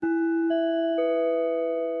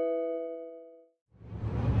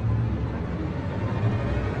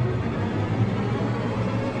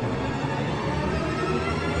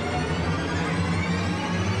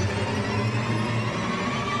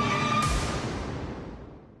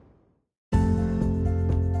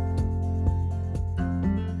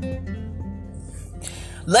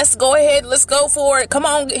let's go ahead. Let's go for it. Come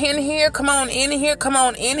on in here. Come on in here. Come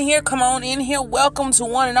on in here. Come on in here. Welcome to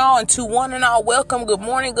one and all, and to one and all, welcome. Good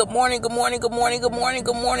morning. Good morning. Good morning. Good morning. Good morning.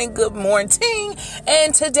 Good morning. Good morning.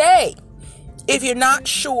 And today, if you're not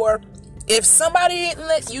sure, if somebody didn't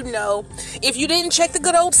let you know, if you didn't check the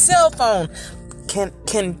good old cell phone,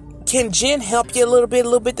 can Jen help you a little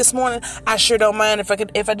bit this morning? I sure don't mind if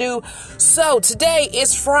I do. So today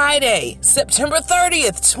is Friday, September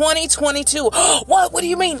 30th, 2022. What do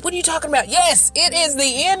you mean? What are you talking about? Yes, it is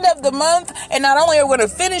the end of the month, and not only are we going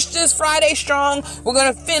to finish this Friday strong, we're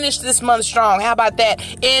going to finish this month strong. How about that?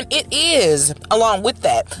 And it is, along with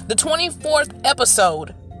that, the 24th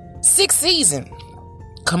episode, 6th season.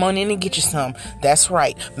 Come on in and get you some. That's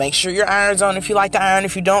right. Make sure your iron's on if you like to iron.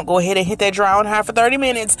 If you don't, go ahead and hit that dry on high for 30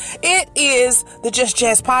 minutes. It is the Just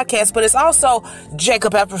Jazz podcast, but it's also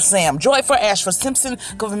Jacob F. for Sam, Joy for Ash for Simpson,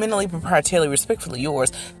 governmentally, proprietarily, respectfully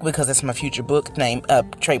yours, because it's my future book name,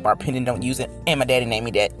 trademark pending, don't use it, and my daddy named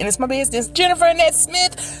me that, and it's my business. Jennifer Annette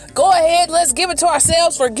Smith, go ahead, let's give it to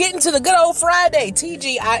ourselves for getting to the good old Friday.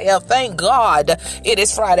 TGIF, thank God it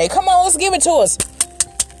is Friday. Come on, let's give it to us.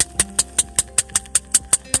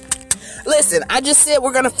 Listen, I just said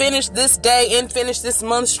we're going to finish this day and finish this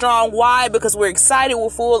month strong. Why? Because we're excited.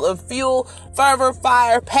 We're full of fuel, fervor,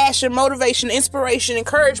 fire, passion, motivation, inspiration,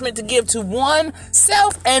 encouragement to give to one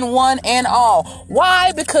self and one and all.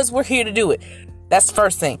 Why? Because we're here to do it. That's the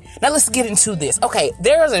first thing. Now let's get into this. Okay,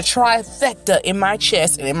 there is a trifecta in my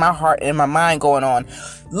chest and in my heart and in my mind going on.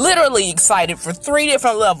 Literally excited for 3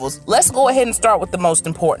 different levels. Let's go ahead and start with the most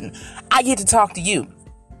important. I get to talk to you.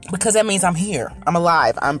 Because that means I'm here, I'm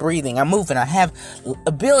alive, I'm breathing, I'm moving, I have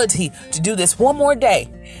ability to do this one more day.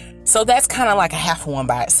 So that's kind of like a half one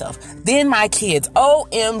by itself. Then my kids,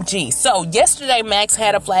 OMG. So yesterday Max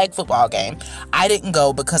had a flag football game. I didn't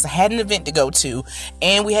go because I had an event to go to,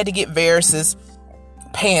 and we had to get Varys's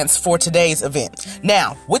pants for today's event.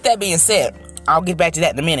 Now, with that being said, I'll get back to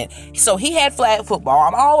that in a minute. So he had flag football.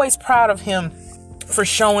 I'm always proud of him for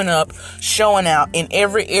showing up, showing out in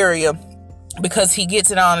every area, because he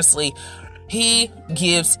gets it honestly. He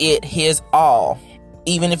gives it his all.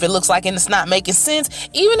 Even if it looks like it's not making sense,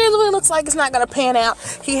 even if it looks like it's not going to pan out,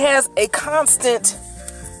 he has a constant,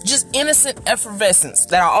 just innocent effervescence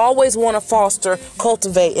that I always want to foster,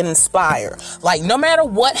 cultivate, and inspire. Like, no matter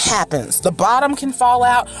what happens, the bottom can fall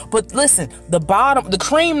out, but listen, the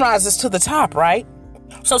cream rises to the top, right?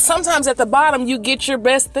 So sometimes at the bottom, you get your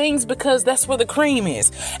best things because that's where the cream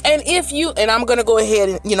is. And I'm going to go ahead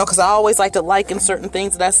and, because I always like to liken certain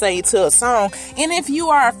things that I say to a song. And if you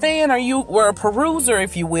are a fan, or you were a peruser,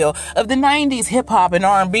 if you will, of the 90s hip hop and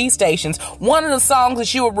R&B stations, one of the songs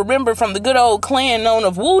that you will remember from the good old clan known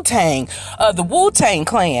of Wu-Tang, the Wu-Tang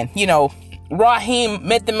Clan, Raheem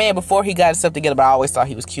met the man before he got himself together, but I always thought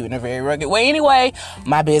he was cute in a very rugged way. Anyway,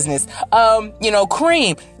 my business.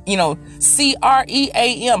 Cream,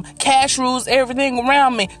 CREAM, cash rules everything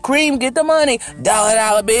around me. Cream, get the money.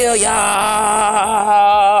 Dollar bill,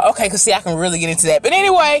 y'all. Okay, because see, I can really get into that. But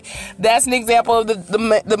anyway, that's an example of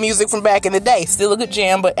the music from back in the day. Still a good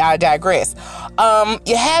jam, but I digress.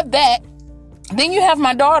 You have that. Then you have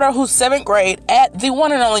my daughter, who's 7th grade at the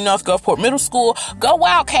one and only North Gulfport Middle School. Go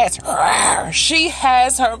Wildcats. She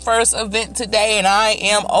has her first event today, and I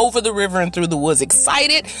am over the river and through the woods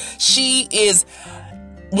excited. She is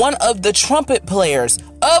one of the trumpet players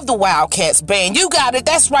of the Wildcats band. You got it.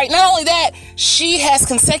 That's right. Not only that, she has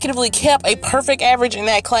consecutively kept a perfect average in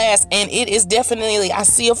that class, and it is definitely, I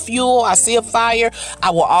see a fuel, I see a fire.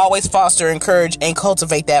 I will always foster, encourage, and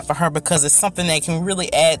cultivate that for her because it's something that can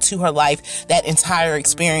really add to her life, that entire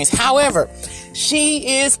experience. However,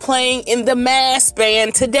 she is playing in the mass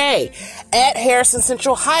band today at Harrison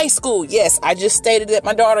Central High School. Yes, I just stated that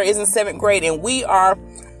my daughter is in 7th grade, and we are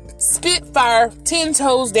Spitfire, 10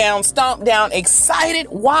 toes down, stomp down, excited.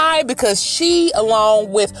 Why? Because she,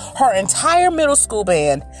 along with her entire middle school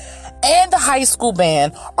band and the high school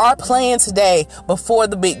band, are playing today before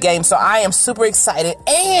the big game. So I am super excited.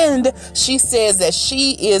 And she says that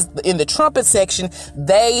she is in the trumpet section.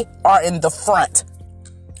 They are in the front.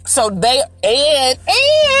 So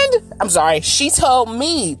she told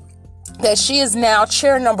me that she is now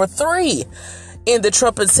chair number 3 in the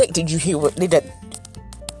trumpet section. Did you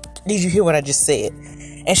hear what I just said?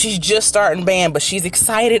 And she's just starting band, but she's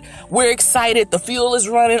excited. We're excited. The fuel is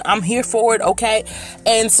running. I'm here for it. Okay.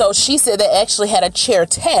 And so she said they actually had a chair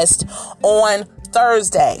test on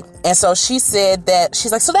Thursday. And so she said that,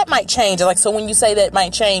 she's like, so that might change. Like, so when you say that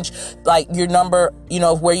might change, like your number,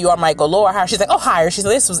 where you are might go lower, higher. She's like, oh, higher. She's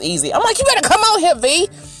like, this was easy. I'm like, you better come on here, V.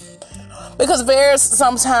 Because Varys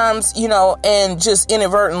sometimes, and just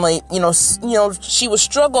inadvertently, she would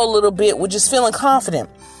struggle a little bit with just feeling confident.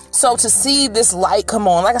 So to see this light come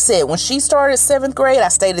on, like I said, when she started 7th grade, I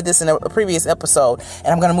stated this in a previous episode, and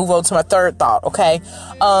I'm going to move on to my third thought, okay?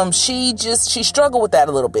 She struggled with that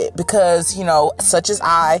a little bit because, such as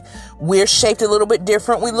we're shaped a little bit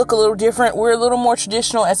different. We look a little different. We're a little more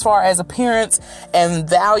traditional as far as appearance and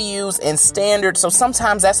values and standards. So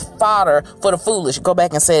sometimes that's fodder for the foolish. Go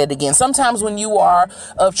back and say it again. Sometimes when you are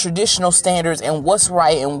of traditional standards and what's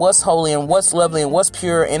right and what's holy and what's lovely and what's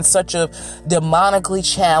pure in such a demonically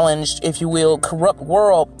challenged, if you will, corrupt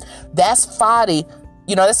world, that's fodder,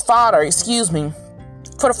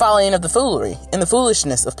 for the following of the foolery and the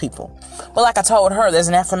foolishness of people. But like I told her, there's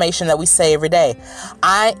an affirmation that we say every day.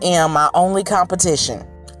 I am my only competition.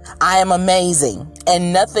 I am amazing,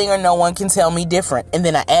 and nothing or no one can tell me different. And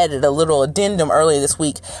then I added a little addendum earlier this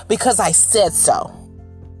week because I said so.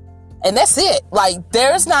 And that's it. Like,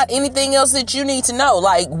 there's not anything else that you need to know.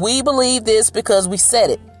 Like, we believe this because we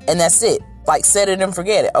said it, and that's it. Like, set it and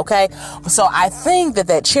forget it, okay? So I think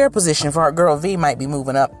that chair position for our girl V might be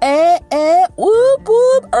moving up. Whoop,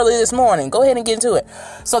 whoop, early this morning. Go ahead and get into it.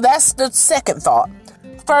 So that's the second thought.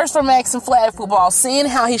 First, for Max in flag football, seeing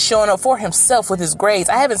how he's showing up for himself with his grades.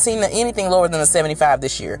 I haven't seen anything lower than a 75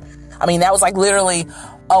 this year. I mean, that was like literally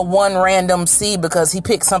a one random C because he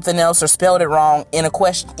picked something else or spelled it wrong in a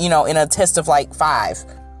question, in a test of like 5.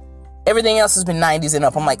 Everything else has been 90s and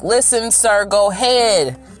up. I'm like, listen, sir, go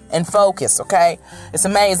ahead and focus, okay? It's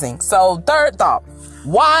amazing. So, third thought,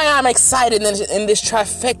 why I'm excited in this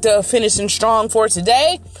trifecta of finishing strong for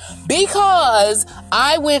today, because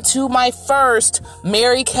I went to my first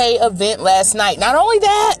Mary Kay event last night. Not only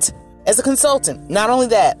that, as a consultant, not only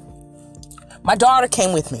that, my daughter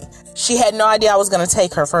came with me. She had no idea I was going to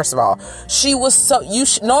take her, first of all. She was so,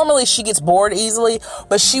 normally she gets bored easily,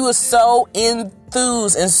 but she was so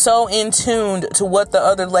enthused and so in tuned to what the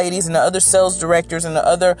other ladies and the other sales directors and the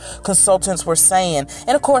other consultants were saying.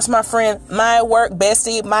 And of course, my friend, my work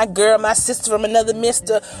bestie, my girl, my sister from another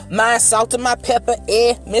mister, my salt and my pepper,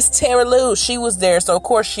 Miss Tara Lou, she was there. So of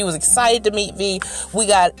course she was excited to meet V. We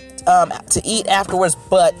got to eat afterwards,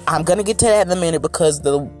 but I'm gonna get to that in a minute because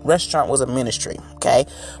the restaurant was a ministry. Okay,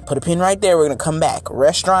 put a pin right there. We're gonna come back.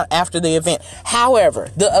 Restaurant after the event. However,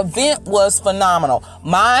 the event was phenomenal.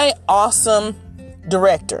 My awesome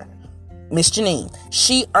director, Miss Janine,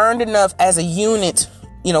 she earned enough as a unit,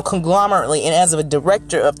 conglomerately, and as a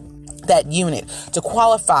director of that unit to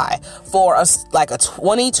qualify for a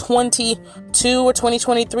 2022 or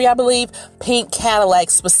 2023, I believe, pink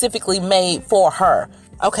Cadillac specifically made for her.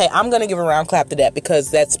 Okay, I'm going to give a round clap to that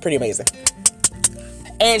because that's pretty amazing.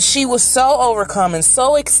 And she was so overcome and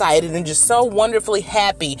so excited and just so wonderfully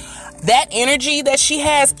happy. That energy that she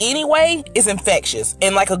has anyway is infectious,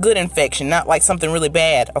 and like a good infection, not like something really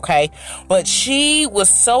bad, okay? But she was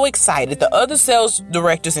so excited. The other sales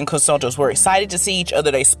directors and consultants were excited to see each other.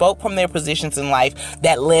 They spoke from their positions in life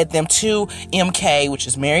that led them to MK, which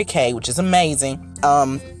is Mary Kay, which is amazing.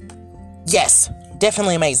 Yes.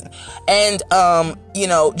 Definitely amazing. And,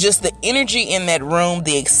 just the energy in that room,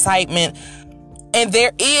 the excitement. And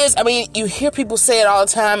there is, you hear people say it all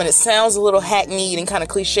the time and it sounds a little hackneyed and kind of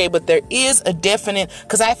cliche, but there is a definite,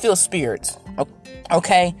 because I feel spirits.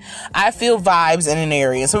 Okay. I feel vibes in an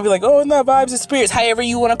area. And some people are like, oh, it's not vibes, it's spirits. However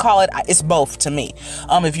you want to call it, it's both to me.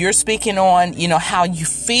 If you're speaking on, how you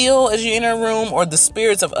feel as you're in a room or the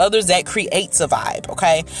spirits of others, that creates a vibe.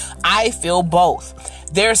 Okay. I feel both.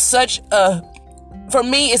 For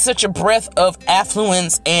me, it's such a breath of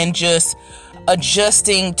affluence and just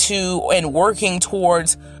adjusting to and working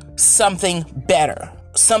towards something better,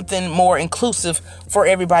 something more inclusive for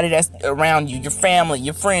everybody that's around you, your family,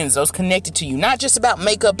 your friends, those connected to you. Not just about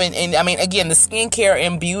makeup and again, the skincare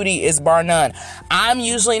and beauty is bar none. I'm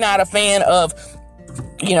usually not a fan of,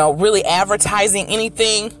 really advertising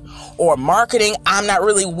anything or marketing. I'm not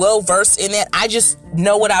really well versed in that. I just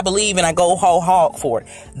know what I believe and I go whole hog for it.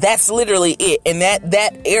 That's literally it. And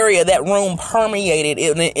that area, that room permeated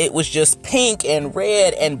it. And it was just pink and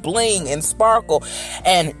red and bling and sparkle.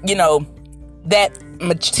 And, that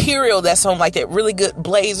material that's on like that really good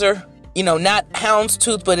blazer, not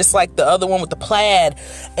houndstooth, but it's like the other one with the plaid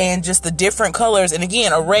and just the different colors. And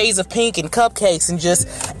again, arrays of pink and cupcakes and just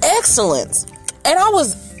excellence. And I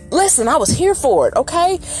was here for it,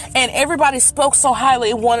 okay? And everybody spoke so highly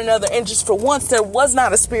of one another. And just for once, there was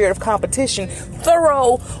not a spirit of competition.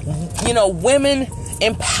 Thorough, women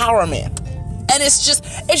empowerment. And it's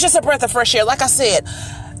just a breath of fresh air. Like I said,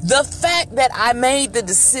 the fact that I made the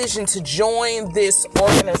decision to join this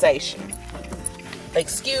organization.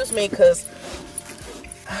 Excuse me, because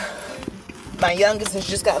my youngest has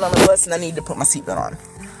just gotten on the bus and I need to put my seatbelt on.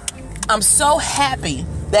 I'm so happy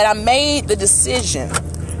that I made the decision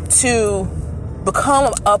to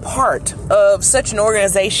become a part of such an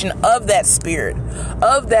organization, of that spirit,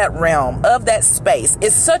 of that realm, of that space.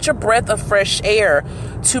 It's such a breath of fresh air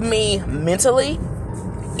to me mentally,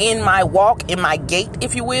 in my walk, in my gait,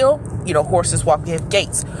 if you will. You know, horses walk, they have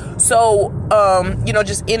gaits. So,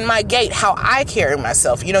 just in my gait, how I carry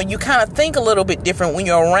myself. You know, you kind of think a little bit different when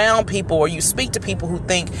you're around people, or you speak to people who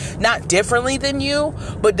think not differently than you,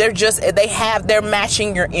 but they're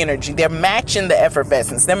matching your energy. They're matching the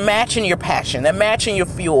effervescence. They're matching your passion. They're matching your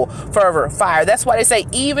fuel, fervor, fire. That's why they say,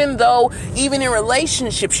 even in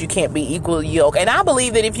relationships, you can't be equally yoked. And I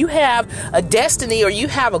believe that if you have a destiny, or you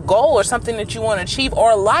have a goal, or something that you want to achieve, or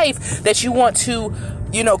a life that you want to,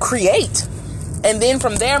 create, and then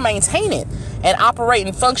from there maintain it and operate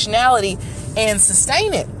in functionality and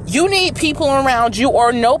sustain it, you need people around you,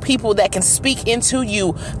 or know people that can speak into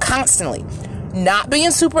you constantly. Not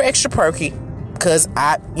being super extra perky, because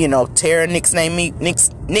Tara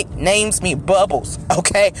nicknames me Bubbles,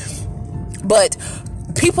 okay? But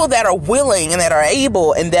people that are willing and that are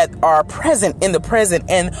able and that are present in the present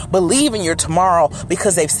and believe in your tomorrow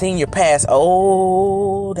because they've seen your past.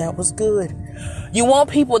 Oh, that was good. You want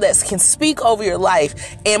people that can speak over your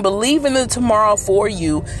life and believe in the tomorrow for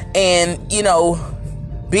you, and,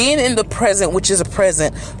 being in the present, which is a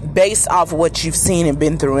present based off of what you've seen and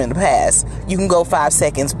been through in the past. You can go 5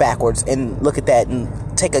 seconds backwards and look at that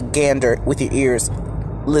and take a gander with your ears.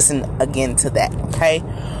 Listen again to that, okay?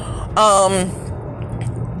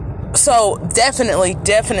 So definitely,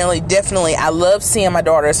 I love seeing my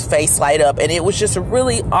daughter's face light up, and it was just a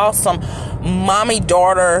really awesome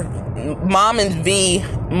mommy-daughter, mom and V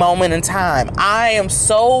moment in time. I am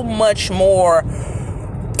so much more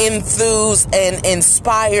enthused and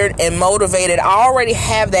inspired and motivated. I already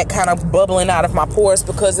have that kind of bubbling out of my pores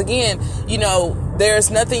because, again, there's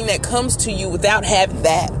nothing that comes to you without having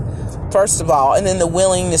that, first of all, and then the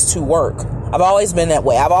willingness to work. I've always been that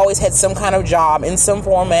way. I've always had some kind of job in some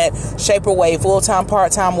format, shape or way, full-time,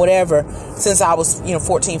 part-time, whatever, since I was,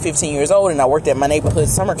 14, 15 years old, and I worked at my neighborhood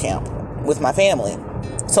summer camp with my family.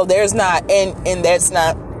 So there's not, and that's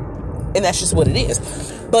just what it is.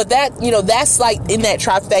 But that's like in that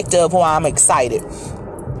trifecta of why I'm excited.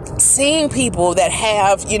 Seeing people that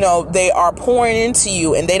have, they are pouring into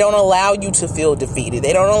you, and they don't allow you to feel defeated.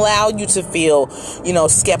 They don't allow you to feel,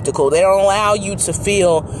 skeptical. They don't allow you to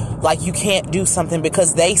feel like you can't do something,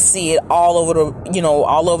 because they see it all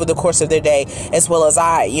over the course of their day, as well as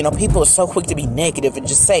I. People are so quick to be negative and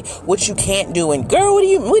just say what you can't do. And girl, what do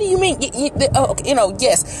you mean?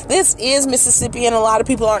 Yes, this is Mississippi, and a lot of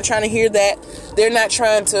people aren't trying to hear that. They're not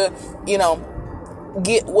trying to,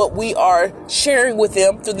 get what we are sharing with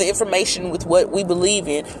them through the information with what we believe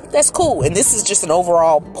in. That's cool. And this is just an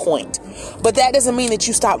overall point. But that doesn't mean that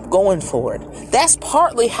you stop going forward. That's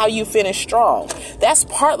partly how you finish strong. That's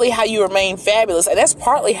partly how you remain fabulous. And that's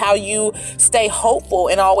partly how you stay hopeful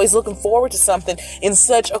and always looking forward to something in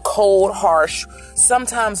such a cold, harsh,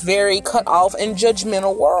 sometimes very cut off and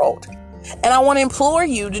judgmental world. And I want to implore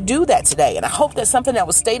you to do that today. And I hope that something that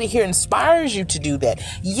was stated here inspires you to do that.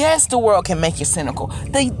 Yes, the world can make you cynical.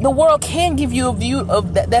 The world can give you a view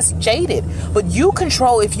of that's jaded. But you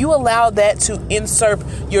control, if you allow that to usurp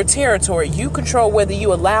your territory, you control whether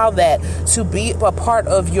you allow that to be a part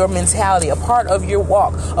of your mentality, a part of your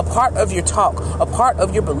walk, a part of your talk, a part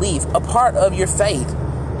of your belief, a part of your faith.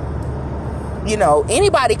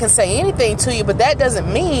 Anybody can say anything to you, but that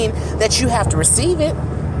doesn't mean that you have to receive it.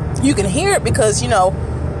 You can hear it because,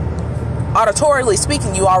 auditorily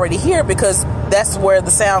speaking, you already hear it because that's where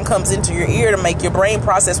the sound comes into your ear to make your brain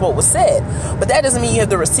process what was said. But that doesn't mean you have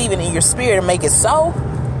to receive it in your spirit and make it so,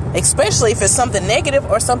 especially if it's something negative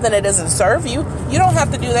or something that doesn't serve you. You don't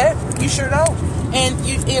have to do that. You sure don't. And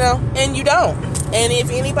you don't. And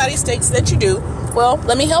if anybody states that you do, well,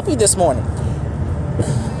 let me help you this morning.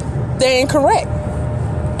 They're incorrect.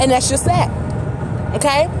 And that's just that.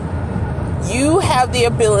 Okay? You have the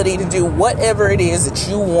ability to do whatever it is that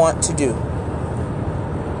you want to do.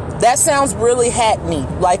 That sounds really hackneyed,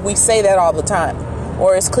 like we say that all the time.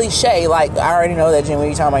 Or it's cliche, like, I already know that, Jim. What are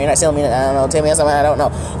you talking about? You're not telling me that. I don't know. Tell me something I don't know.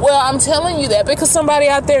 Well, I'm telling you that because somebody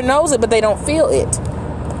out there knows it, but they don't feel it.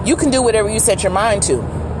 You can do whatever you set your mind to.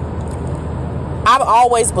 I've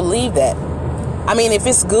always believed that. I mean, if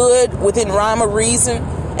it's good within rhyme or reason,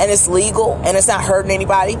 and it's legal, and it's not hurting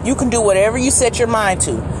anybody, you can do whatever you set your mind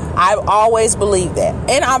to. I've always believed that.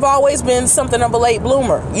 And I've always been something of a late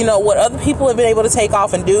bloomer. What other people have been able to take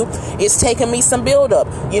off and do, it's taken me some build up.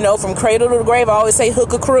 From cradle to the grave. I always say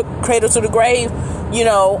hook a crook, cradle to the grave.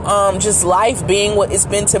 Just life being what it's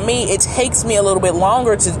been to me. It takes me a little bit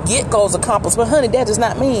longer to get goals accomplished. But honey, that does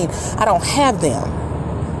not mean I don't have them.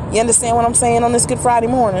 You understand what I'm saying on this Good Friday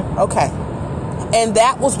morning? Okay. And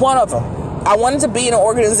that was one of them. I wanted to be in an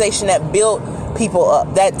organization that built people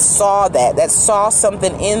up, that saw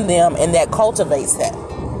something in them, and that cultivates that.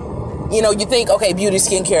 You know, you think, okay, beauty,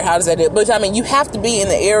 skincare, how does that do? But I mean, you have to be in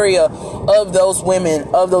the area of those women,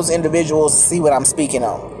 of those individuals, to see what I'm speaking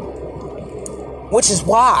on. Which is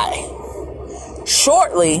why,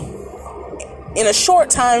 shortly, in a short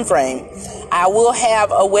time frame, I will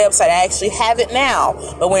have a website. I actually have it now,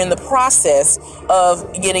 but we're in the process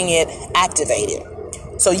of getting it activated.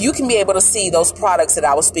 So you can be able to see those products that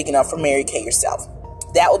I was speaking of from Mary Kay Yourself.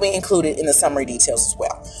 That will be included in the summary details as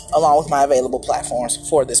well, along with my available platforms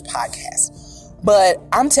for this podcast. But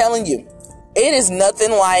I'm telling you, it is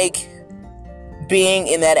nothing like being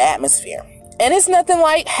in that atmosphere. And it's nothing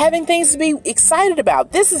like having things to be excited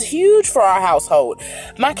about. This is huge for our household.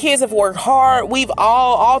 My kids have worked hard. We've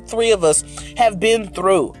all three of us have been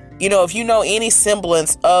through. You know, if you know any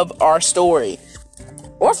semblance of our story,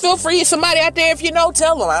 or feel free, somebody out there, if you know,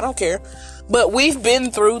 tell them. I don't care. But we've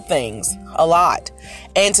been through things a lot.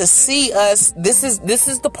 And to see us, this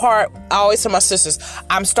is the part I always tell my sisters,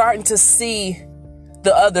 I'm starting to see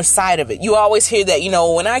the other side of it. You always hear that, you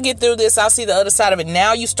know, when I get through this, I'll see the other side of it.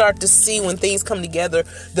 Now you start to see, when things come together,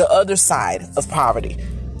 the other side of poverty.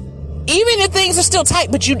 Even if things are still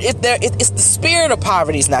tight, but it's the spirit of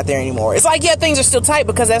poverty is not there anymore. It's like, yeah, things are still tight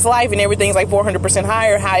because that's life and everything's like 400%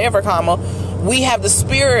 higher. However, we have the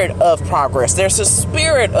spirit of progress. There's a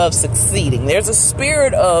spirit of succeeding. There's a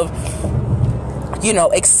spirit of, you know,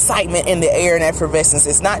 excitement in the air and effervescence.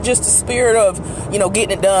 It's not just the spirit of, you know,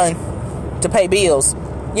 getting it done to pay bills.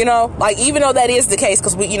 You know, like, even though that is the case,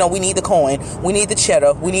 because we need the coin, we need the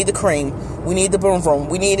cheddar, we need the cream, we need the boom boom,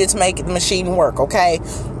 we need it to make the machine work, okay?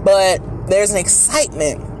 But there's an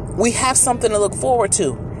excitement. We have something to look forward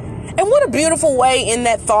to. And what a beautiful way in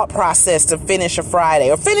that thought process to finish a Friday,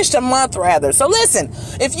 or finish a month rather. So listen,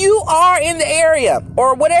 if you are in the area,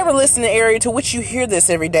 or whatever listening area to which you hear this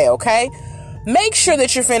every day, okay? Make sure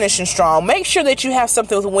that you're finishing strong. Make sure that you have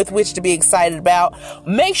something with which to be excited about.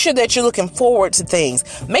 Make sure that you're looking forward to things.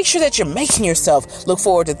 Make sure that you're making yourself look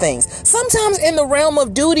forward to things. Sometimes in the realm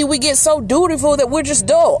of duty, we get so dutiful that we're just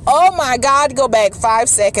dull. Oh my God, go back 5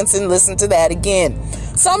 seconds and listen to that again.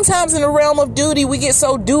 Sometimes in the realm of duty, we get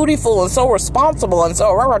so dutiful and so responsible and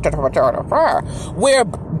so we're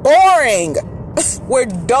boring. We're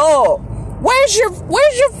dull. Where's your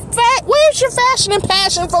fashion and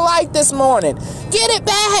passion for life this morning? Get it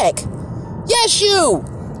back. Yes, you.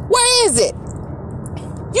 Where is it?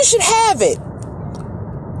 You should have it.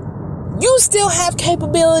 You still have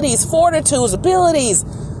capabilities, fortitudes, abilities,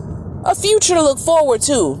 a future to look forward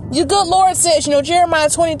to. Your good Lord says, you know, Jeremiah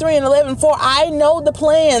 23:11, for I know the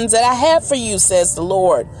plans that I have for you, says the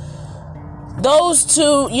Lord. Those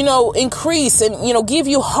to, you know, increase and, you know, give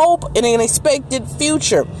you hope in an expected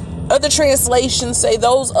future. Other translations say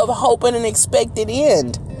those of hope and an expected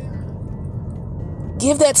end.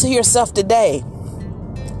 Give that to yourself today.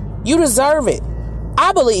 You deserve it.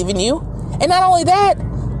 I believe in you. And not only that,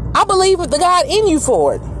 I believe in the God in you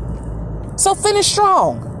for it. So finish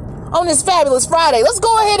strong on this fabulous Friday. Let's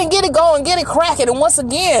go ahead and get it going, get it cracking. And once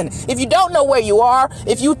again, if you don't know where you are,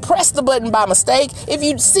 if you press the button by mistake, if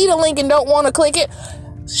you see the link and don't want to click it,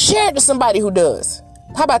 share it to somebody who does.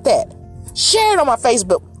 How about that? Share it on my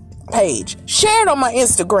Facebook page. Share it on my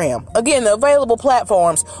Instagram. Again, the available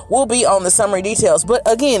platforms will be on the summary details. But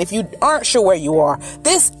again, if you aren't sure where you are,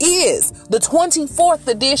 this is the 24th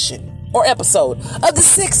edition or episode of the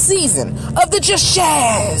 6th season of the Just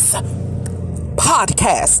Jazz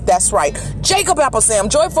podcast. That's right. Jacob Applesam,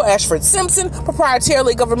 Joyful Ashford Simpson,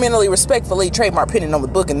 proprietarily, governmentally, respectfully, trademark pending on the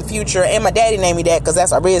book in the future. And my daddy named me that because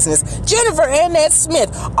that's our business. Jennifer Annette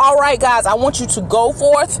Smith. All right, guys, I want you to go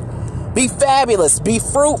forth. Be fabulous. Be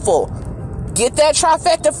fruitful. Get that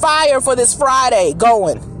trifecta fire for this Friday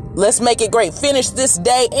going. Let's make it great. Finish this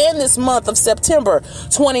day and this month of September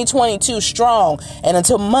 2022 strong. And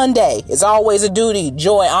until Monday, it's always a duty,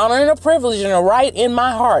 joy, honor, and a privilege and a right in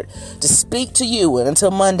my heart to speak to you. And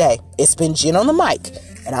until Monday, it's been Jen on the mic,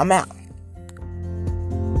 and I'm out.